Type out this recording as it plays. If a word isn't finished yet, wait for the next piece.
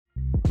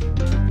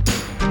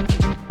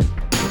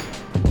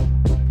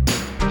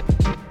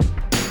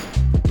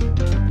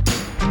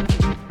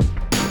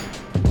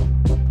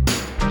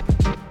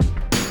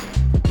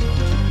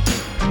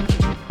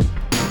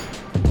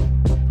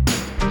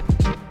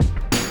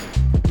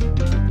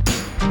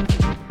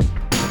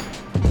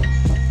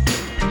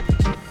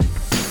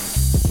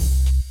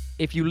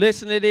If you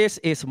listen to this,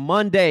 it's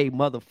Monday,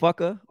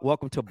 motherfucker.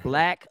 Welcome to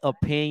Black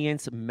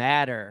Opinions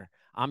Matter.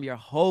 I'm your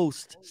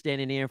host,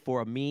 standing in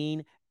for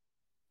Amin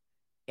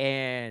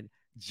and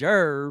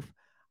Jerv.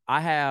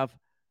 I have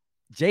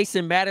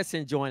Jason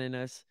Madison joining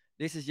us.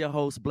 This is your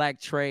host,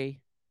 Black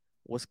Trey.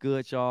 What's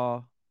good,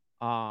 y'all?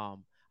 I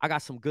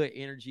got some good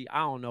energy. I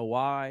don't know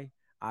why.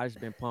 I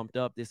just been pumped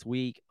up this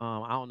week.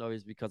 I don't know if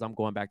it's because I'm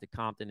going back to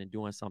Compton and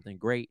doing something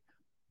great,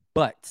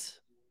 but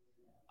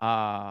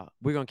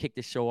we're gonna kick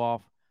this show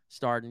off.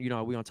 Starting, we're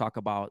gonna talk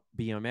about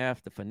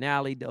BMF, the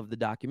finale of the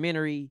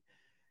documentary.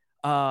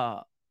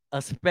 Uh,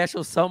 a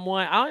special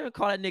someone. I don't even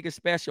call that nigga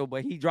special,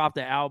 but he dropped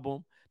an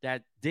album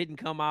that didn't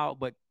come out,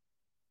 but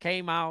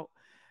came out.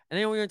 And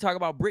then we're gonna talk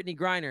about Brittany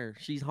Griner.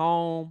 She's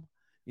home.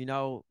 You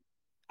know,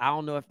 I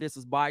don't know if this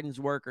was Biden's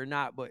work or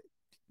not, but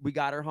we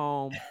got her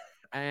home.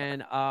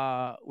 And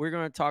we're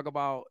gonna talk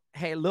about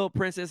Little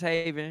Princess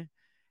Haven,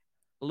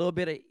 a little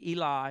bit of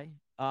Eli.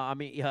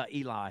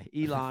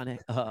 Elon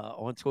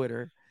on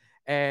Twitter,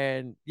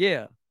 and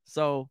yeah.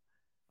 So,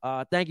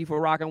 thank you for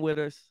rocking with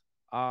us.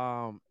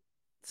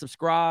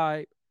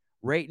 Subscribe,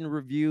 rate and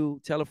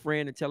review. Tell a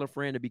friend and tell a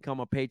friend to become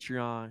a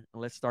Patreon,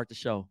 and let's start the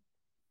show.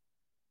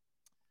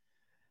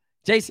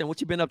 Jason, what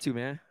you been up to,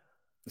 man?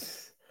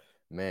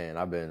 Man,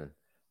 I've been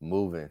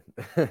moving.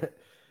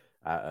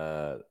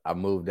 I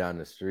moved down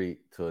the street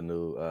to a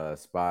new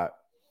spot,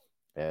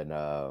 and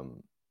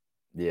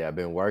yeah, I've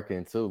been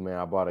working too, man.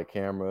 I bought a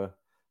camera.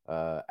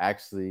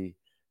 Actually,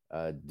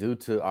 due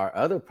to our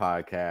other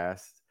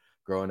podcast,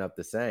 Growing Up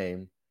the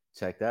Same,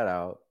 check that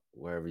out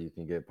wherever you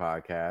can get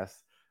podcasts.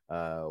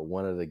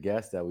 One of the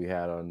guests that we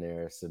had on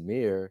there,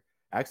 Samir,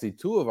 actually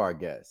two of our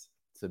guests,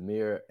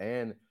 Samir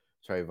and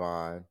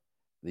Trayvon,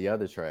 the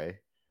other Trey.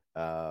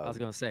 I was Um,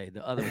 gonna say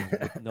the other one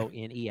with no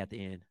NE at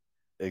the end.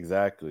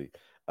 exactly.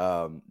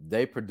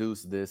 They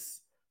produced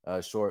this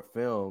short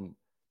film,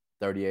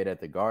 38 at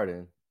the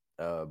Garden,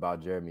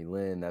 about Jeremy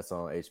Lin. That's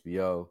on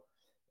HBO.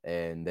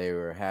 And they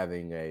were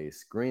having a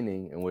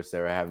screening in which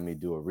they were having me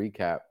do a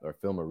recap or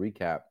film a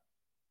recap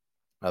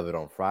of it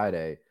on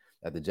Friday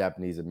at the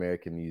Japanese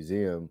American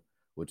Museum,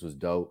 which was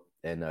dope.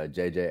 And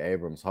J.J.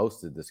 Abrams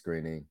hosted the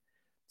screening.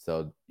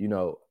 So, I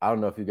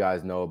don't know if you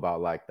guys know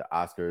about like the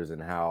Oscars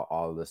and how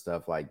all of the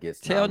stuff like gets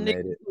Tell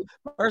nominated.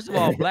 niggas, first of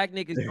all, black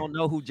niggas don't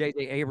know who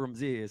J.J.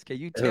 Abrams is. Can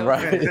you tell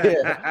Right. them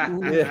Yeah.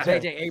 who Yeah.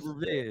 J.J.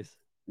 Abrams is?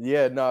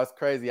 Yeah, no, it's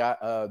crazy. I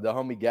The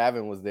homie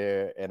Gavin was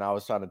there and I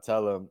was trying to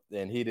tell him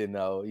and he didn't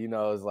know.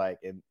 It's like,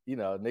 and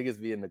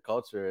niggas be in the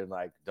culture and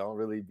like don't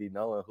really be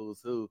knowing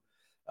who's who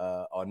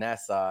on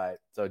that side.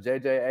 So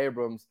JJ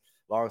Abrams,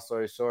 long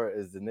story short,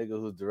 is the nigga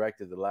who's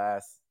directed the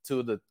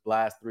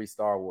last three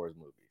Star Wars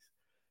movies.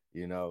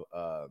 You know,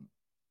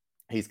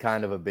 he's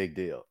kind of a big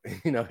deal.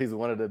 He's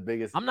one of the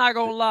biggest. I'm not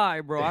gonna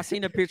lie, bro. I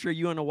seen a picture of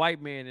you and a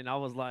white man, and I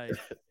was like,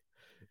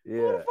 "Who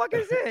the Yeah. fuck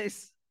is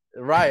this?"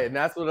 Right, and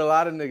that's what a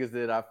lot of niggas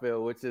did. I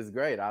feel, which is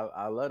great.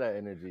 I love that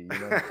energy. You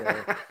know what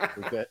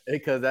I'm saying?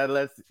 Because that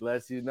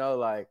lets you know,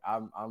 like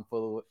I'm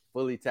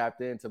fully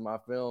tapped into my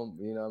film.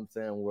 You know what I'm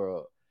saying?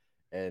 World,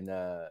 and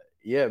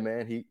yeah,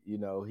 man.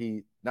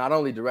 He not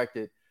only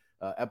directed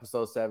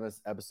Episode 7,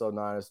 Episode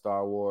 9 of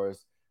Star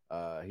Wars.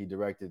 He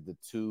directed the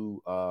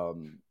two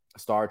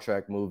Star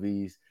Trek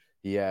movies.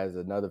 He has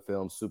another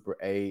film, Super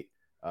 8.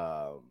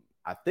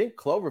 I think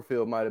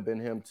Cloverfield might have been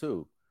him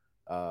too.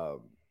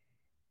 Um,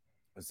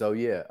 so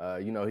yeah,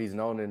 he's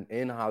known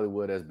in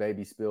Hollywood as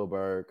Baby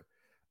Spielberg.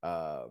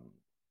 Um,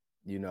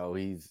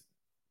 he's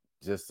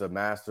just a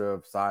master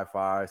of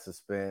sci-fi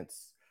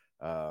suspense.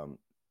 Um,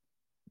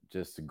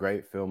 just a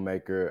great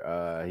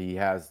filmmaker. He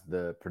has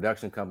the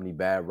production company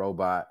Bad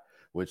Robot,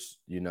 which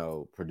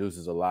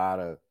produces a lot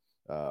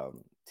of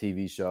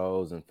TV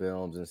shows and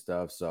films and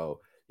stuff. So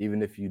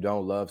even if you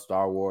don't love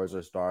Star Wars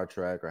or Star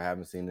Trek or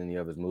haven't seen any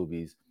of his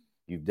movies,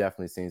 you've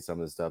definitely seen some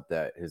of the stuff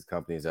that his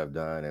companies have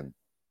done. And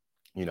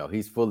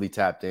he's fully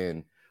tapped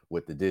in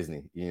with the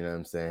Disney, you know what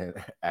I'm saying,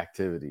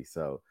 activity.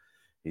 So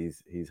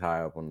he's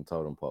high up on the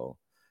totem pole.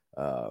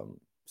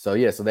 So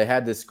yeah, so they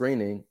had this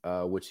screening,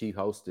 which he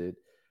hosted,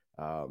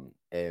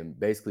 and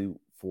basically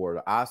for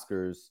the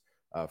Oscars,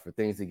 for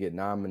things to get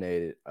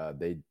nominated,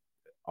 they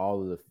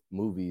all of the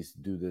movies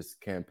do this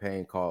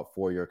campaign called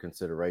For Your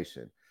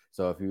Consideration.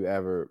 So if you've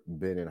ever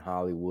been in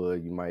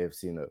Hollywood, you might have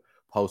seen a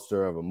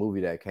poster of a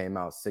movie that came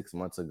out 6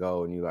 months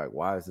ago, and you're like,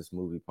 why is this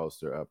movie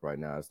poster up right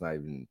now? It's not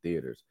even in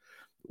theaters.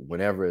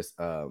 Whenever it's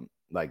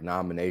like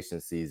nomination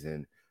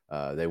season,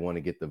 they want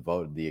to get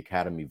the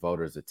Academy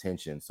voters'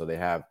 attention. So they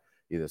have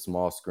either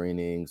small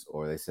screenings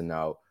or they send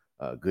out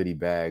goodie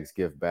bags,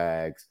 gift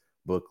bags,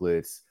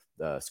 booklets,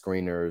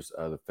 screeners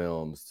of the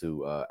films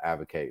to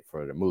advocate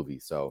for the movie.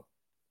 So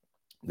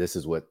this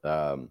is what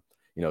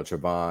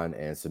Trevon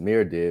and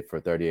Samir did for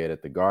 38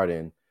 at the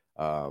Garden.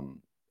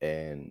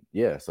 And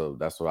yeah, so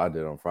that's what I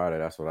did on Friday.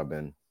 That's what I've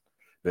been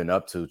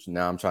up to.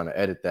 Now I'm trying to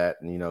edit that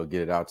and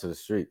get it out to the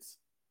streets.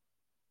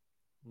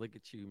 Look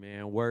at you,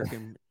 man,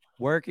 working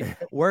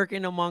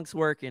amongst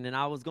working. And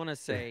I was gonna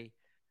say,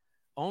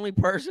 only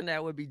person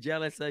that would be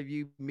jealous of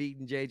you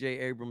meeting J.J.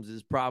 Abrams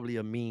is probably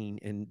Amin,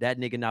 and that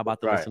nigga not about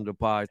to listen to the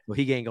pod, so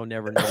he ain't gonna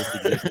never know this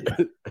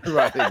existed.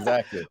 Right,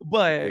 exactly.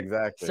 But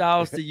exactly.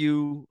 shouts to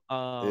you,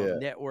 Yeah.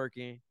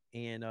 networking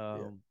and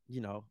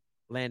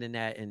landing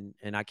that,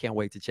 and I can't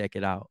wait to check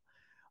it out.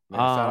 Man,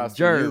 shout out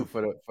to you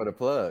for the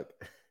plug.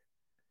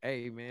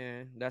 Hey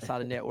man, that's how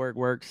the network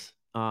works.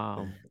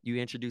 You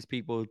introduce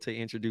people to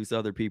introduce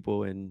other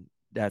people, and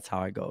that's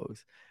how it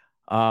goes.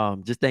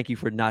 Just thank you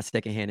for not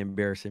secondhand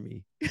embarrassing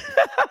me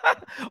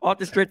off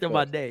the strength of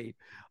my day.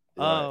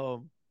 Right.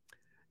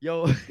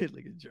 Yo, look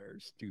at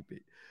Jerv,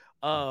 stupid.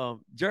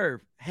 Jerv,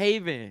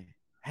 Haven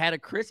had a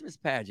Christmas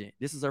pageant.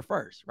 This is her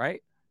first,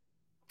 right?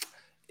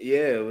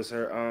 Yeah, it was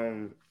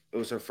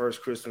her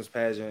first Christmas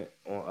pageant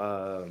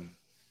on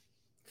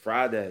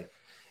Friday.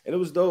 And it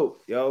was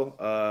dope,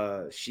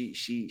 yo.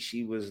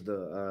 She was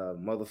the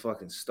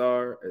motherfucking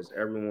star, as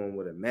everyone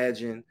would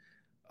imagine.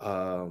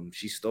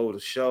 She stole the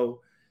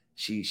show.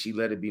 She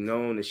let it be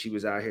known that she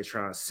was out here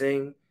trying to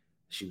sing.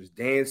 She was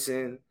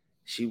dancing.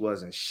 She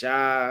wasn't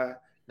shy.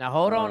 Now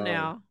hold on.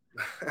 Now,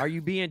 are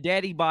you being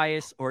daddy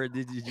biased, or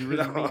did you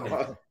really mean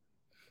that?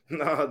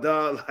 No,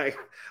 dog. Like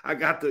I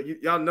got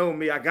y'all know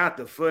me. I got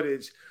the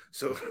footage.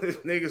 So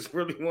if niggas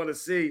really want to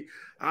see,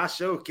 I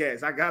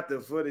showcase. I got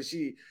the footage.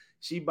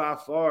 She by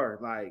far,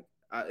 like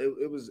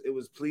it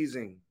was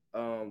pleasing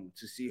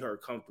to see her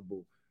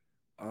comfortable.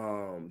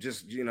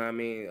 Just what I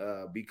mean,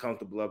 be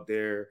comfortable up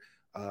there.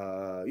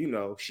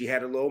 She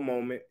had a little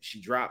moment.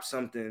 She dropped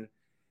something,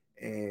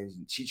 and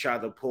she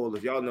tried to pull.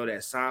 If y'all know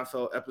that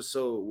Seinfeld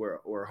episode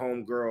where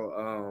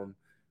homegirl,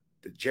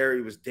 the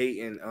Jerry was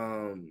dating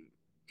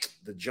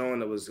the Joan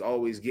that was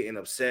always getting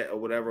upset or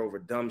whatever over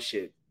dumb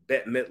shit.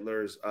 Bette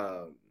Midler's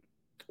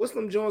what's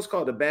them Jones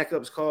called? The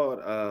backup's called.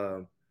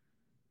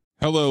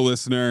 Hello,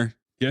 listener.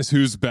 Guess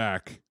who's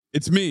back?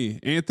 It's me,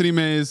 Anthony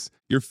Mays,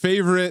 your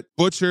favorite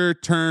butcher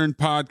turned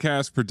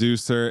podcast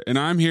producer, and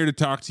I'm here to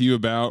talk to you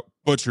about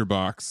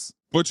ButcherBox.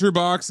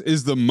 ButcherBox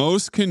is the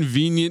most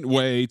convenient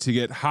way to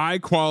get high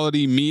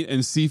quality meat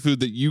and seafood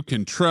that you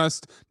can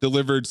trust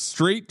delivered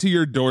straight to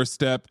your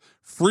doorstep,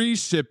 free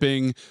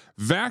shipping,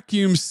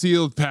 vacuum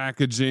sealed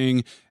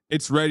packaging.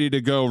 It's ready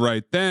to go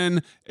right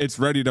then. It's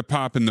ready to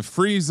pop in the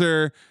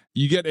freezer.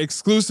 You get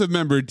exclusive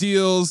member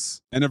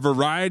deals and a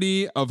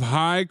variety of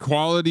high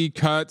quality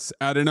cuts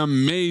at an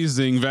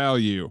amazing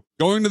value.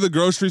 Going to the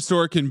grocery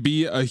store can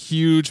be a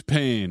huge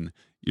pain.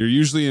 You're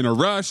usually in a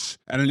rush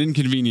at an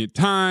inconvenient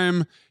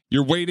time.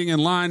 You're waiting in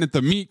line at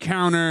the meat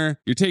counter.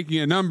 You're taking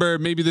a number.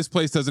 Maybe this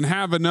place doesn't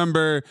have a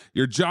number.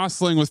 You're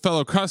jostling with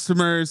fellow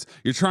customers.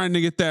 You're trying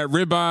to get that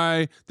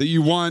ribeye that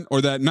you want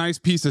or that nice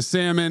piece of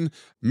salmon.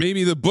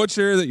 Maybe the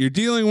butcher that you're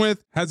dealing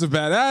with has a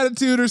bad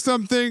attitude or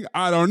something.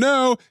 I don't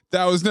know.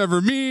 That was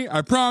never me,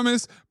 I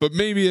promise. But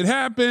maybe it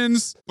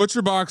happens.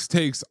 ButcherBox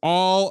takes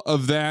all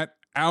of that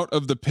out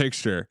of the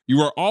picture.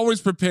 You are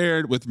always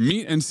prepared with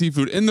meat and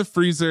seafood in the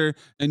freezer,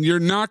 and you're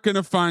not going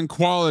to find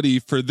quality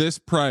for this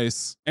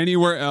price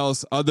anywhere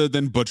else other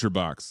than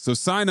ButcherBox. So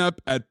sign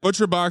up at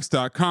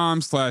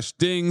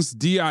butcherbox.com/dings,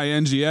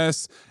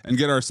 D-I-N-G-S, and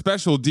get our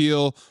special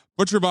deal.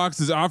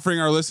 ButcherBox is offering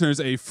our listeners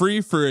a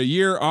free for a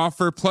year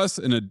offer plus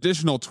an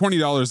additional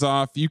 $20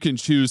 off. You can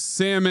choose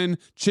salmon,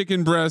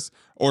 chicken breast,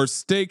 or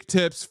steak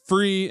tips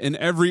free in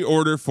every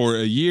order for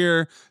a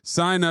year.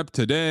 Sign up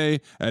today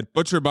at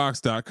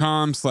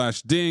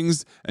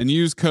butcherbox.com/dings and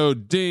use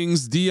code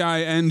DINGS,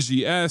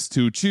 D-I-N-G-S,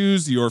 to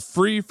choose your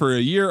free for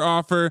a year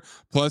offer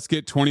plus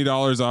get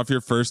 $20 off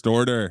your first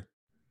order.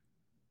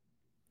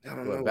 I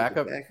don't know.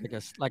 Backup?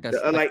 Like a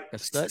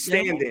stud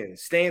stand in.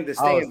 Stand in.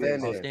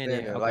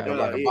 Okay. Like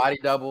a body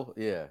double.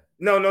 Yeah.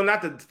 No,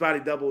 not the body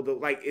double.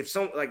 Like if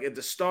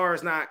the star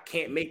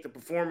can't make the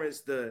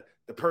performance, the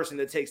person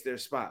that takes their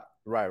spot.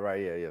 Right.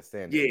 Yeah.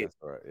 Stand in. Yeah. That's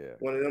right. Yeah.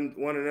 One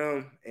of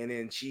them, and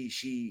then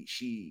she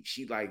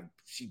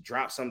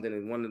dropped something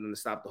and wanted them to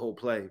stop the whole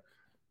play.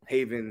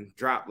 Haven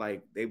dropped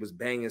like they was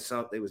banging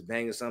something.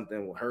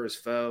 Well, hers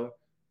fell.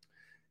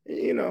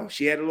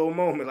 She had a little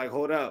moment like,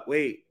 hold up,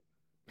 wait.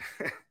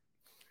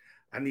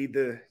 Somebody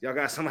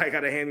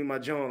got to hand me my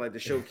joint. Like the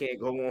show can't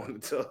go on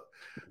until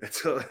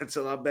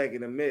I'm back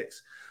in the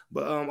mix.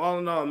 But all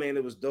in all, man,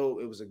 it was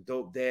dope. It was a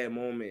dope dad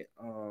moment.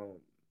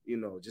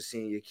 Just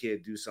seeing your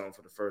kid do something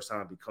for the first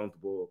time, be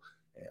comfortable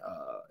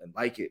and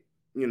like it.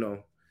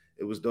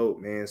 It was dope,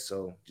 man.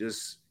 So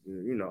just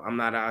I'm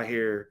not out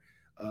here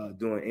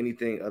doing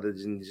anything other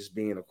than just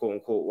being a quote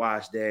unquote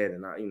wash dad,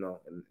 and and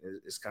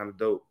it's kind of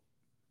dope.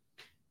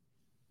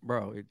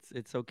 Bro,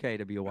 it's okay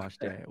to be a wash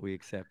dad. We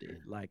accept it.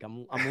 Like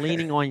I'm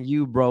leaning on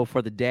you, bro,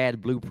 for the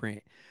dad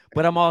blueprint.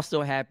 But I'm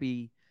also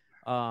happy.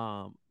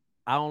 I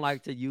don't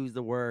like to use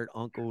the word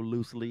uncle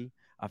loosely.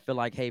 I feel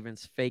like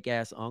Haven's fake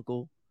ass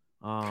uncle.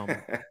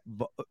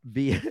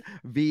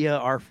 via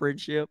our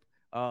friendship.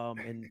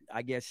 And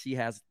I guess she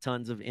has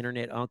tons of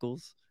internet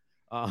uncles.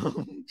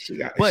 She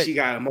got but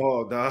them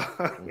all,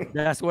 dog.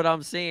 that's what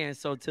I'm saying.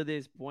 So to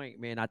this point,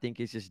 man, I think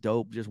it's just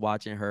dope just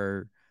watching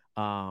her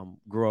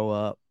grow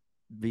up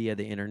via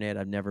the internet.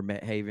 I've never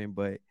met Haven,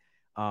 but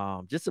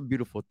just a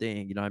beautiful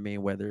thing, you know what I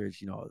mean? Whether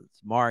it's,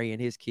 it's Mari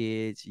and his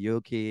kids,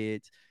 your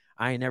kids.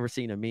 I ain't never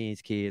seen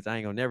Amin's kids. I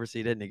ain't gonna never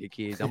see that nigga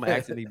kids. I'm gonna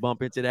accidentally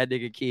bump into that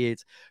nigga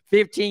kids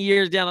 15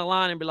 years down the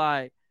line and be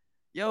like,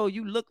 yo,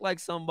 you look like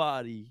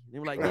somebody. And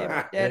they're like, yeah,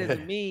 my dad is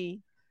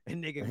me.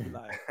 And nigga be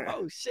like,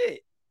 oh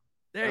shit.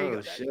 There you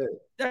go. Shit.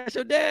 That's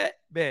your dad?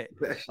 Bet.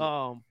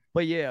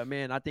 But yeah,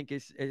 man, I think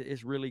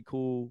it's really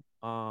cool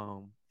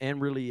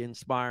and really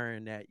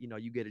inspiring that,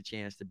 you get a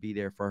chance to be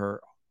there for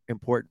her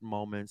important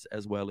moments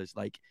as well as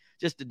like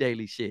just the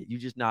daily shit. You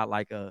just not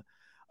like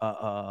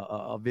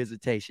a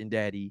visitation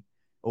daddy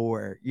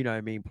or, you know what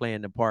I mean,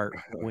 playing the part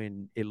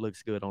when it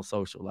looks good on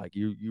social. Like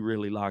you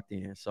really locked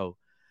in. So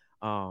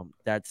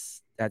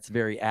that's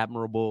very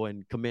admirable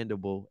and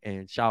commendable.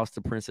 And shouts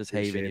to Princess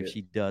Haven if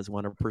she does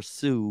want to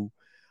pursue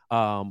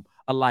a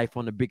life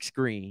on the big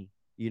screen.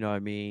 You know what I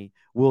mean?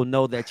 We'll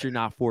know that you're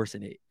not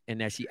forcing it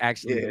and that she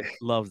actually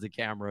loves the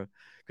camera.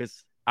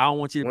 Because I don't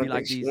want you to be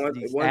like these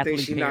one thing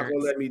she's not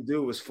gonna let me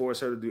do is force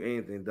her to do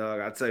anything, dog.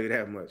 I'll tell you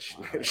that much.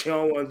 If she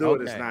don't want to do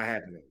it, it's not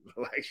happening.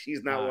 Like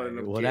she's not one of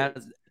them. Well,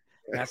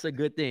 that's a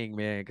good thing,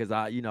 man. Because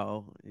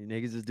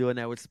niggas is doing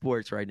that with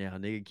sports right now.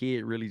 Nigga,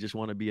 kid really just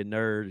want to be a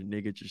nerd, and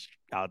nigga just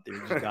out there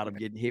just got them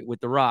getting hit with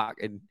the rock,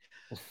 and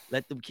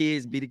let them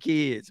kids be the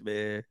kids,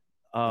 man.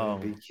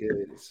 Be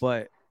kids.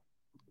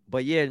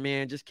 But yeah,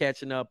 man, just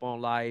catching up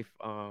on life.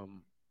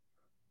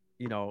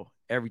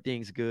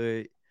 Everything's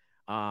good.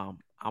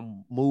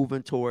 I'm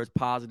moving towards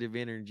positive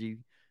energy.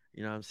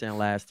 You know what I'm saying?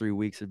 Last 3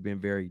 weeks have been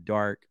very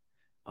dark.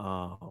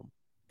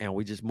 And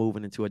we're just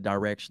moving into a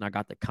direction. I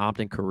got the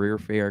Compton Career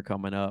Fair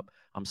coming up.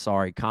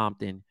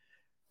 Compton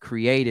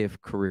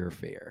Creative Career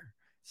Fair.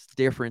 It's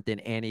different than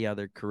any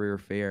other career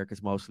fair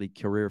because mostly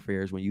career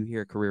fairs, when you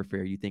hear career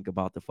fair, you think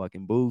about the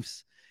fucking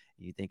booths.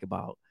 You think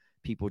about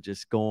people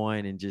just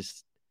going and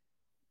just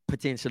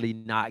potentially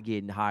not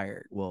getting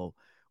hired. Well,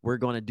 we're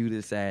going to do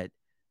this at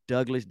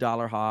Douglas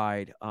Dollar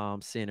Hyde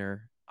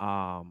Center.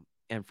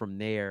 And from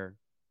there,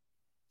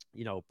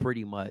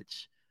 pretty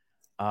much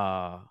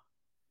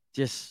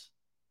just,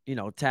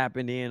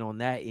 tapping in on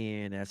that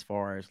end as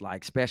far as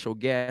like special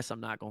guests.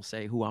 I'm not going to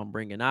say who I'm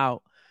bringing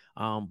out,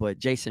 but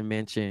Jason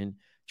mentioned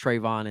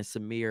Trayvon and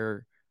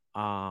Samir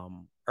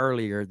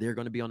earlier. They're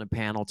going to be on the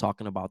panel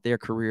talking about their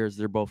careers.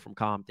 They're both from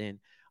Compton.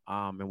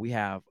 And we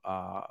have,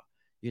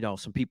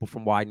 some people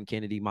from Wyden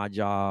Kennedy, my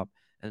job,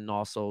 and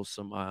also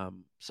some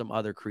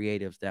other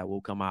creatives that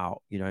will come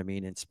out,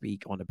 and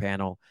speak on the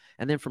panel.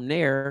 And then from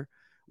there,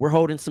 we're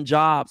holding some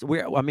jobs.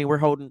 We're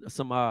holding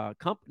some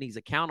companies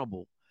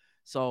accountable.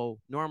 So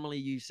normally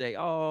you say,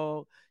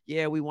 oh,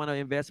 yeah, we want to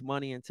invest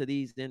money into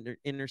these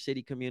inner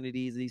city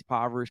communities, these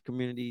impoverished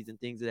communities and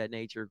things of that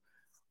nature.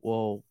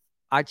 Well,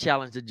 I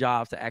challenge the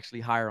jobs to actually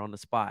hire on the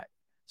spot.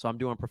 So I'm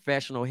doing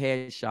professional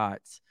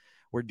headshots.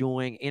 We're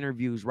doing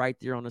interviews right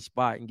there on the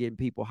spot and getting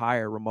people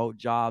hired, remote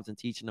jobs, and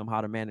teaching them how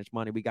to manage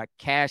money. We got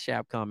Cash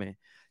App coming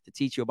to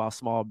teach you about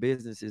small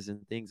businesses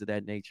and things of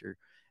that nature.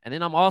 And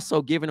then I'm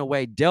also giving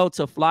away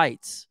Delta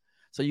flights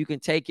so you can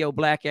take your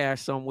black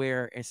ass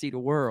somewhere and see the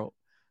world.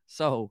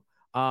 So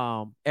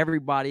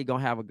everybody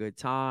going to have a good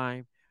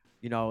time.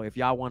 If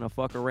y'all want to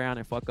fuck around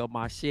and fuck up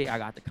my shit, I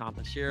got the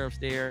Compton sheriffs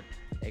there.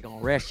 They going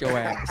to arrest your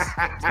ass.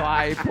 So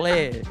I ain't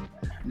playing.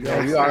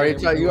 Yeah, you already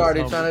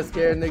trying to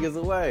scare niggas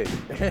away.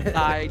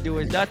 I ain't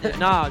doing nothing.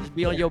 Nah, just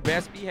be on your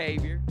best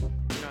behavior. You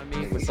know what I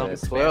mean? For something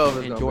 12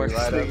 is endorse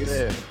right up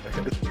there.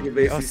 You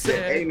basically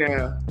said, hey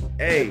now,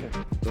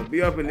 don't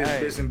be up in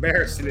this bitch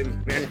embarrassing it,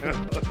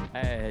 man.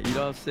 Hey, you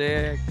know what I'm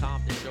saying?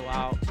 Compton show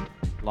out.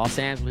 Los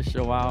Angeles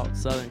show out.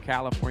 Southern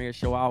California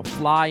show out.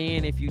 Fly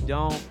in if you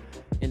don't.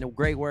 In the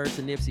great words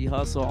of Nipsey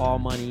Hussle, all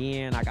money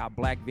in. I got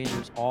black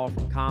vendors all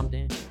from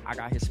Compton. I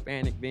got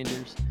Hispanic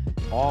vendors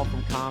all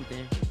from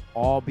Compton,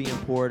 all being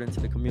poured into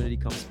the community.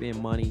 Come spend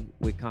money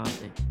with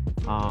Compton.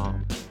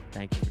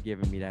 Thank you for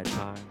giving me that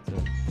time to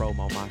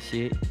promo my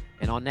shit.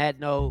 And on that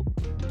note,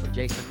 for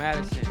Jason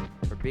Madison,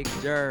 for Big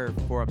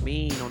Jerv, for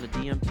Amin on the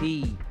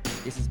DMP,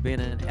 this has been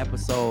an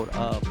episode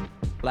of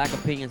Black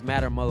Opinions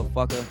Matter,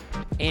 motherfucker.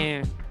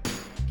 And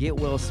get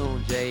well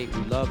soon, Jade.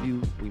 We love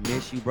you. We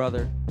miss you,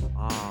 brother.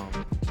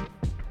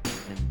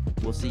 And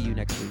we'll see you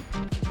next week.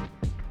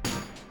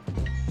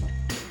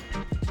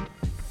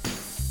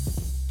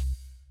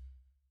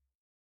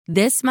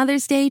 This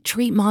Mother's Day,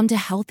 treat mom to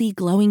healthy,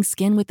 glowing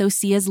skin with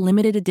Osea's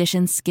limited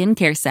edition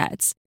skincare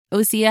sets.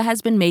 Osea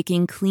has been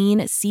making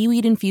clean,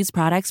 seaweed-infused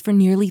products for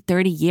nearly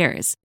 30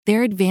 years.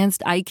 Their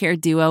advanced eye care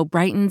duo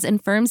brightens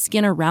and firms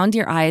skin around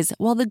your eyes,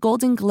 while the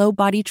Golden Glow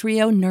Body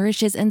Trio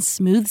nourishes and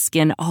smooths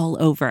skin all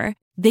over.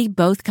 They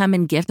both come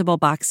in giftable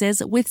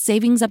boxes with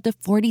savings up to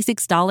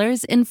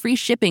 $46 and free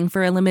shipping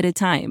for a limited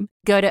time.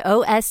 Go to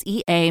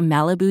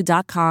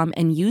OSEAMalibu.com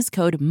and use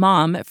code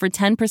MOM for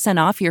 10%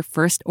 off your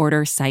first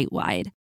order site-wide.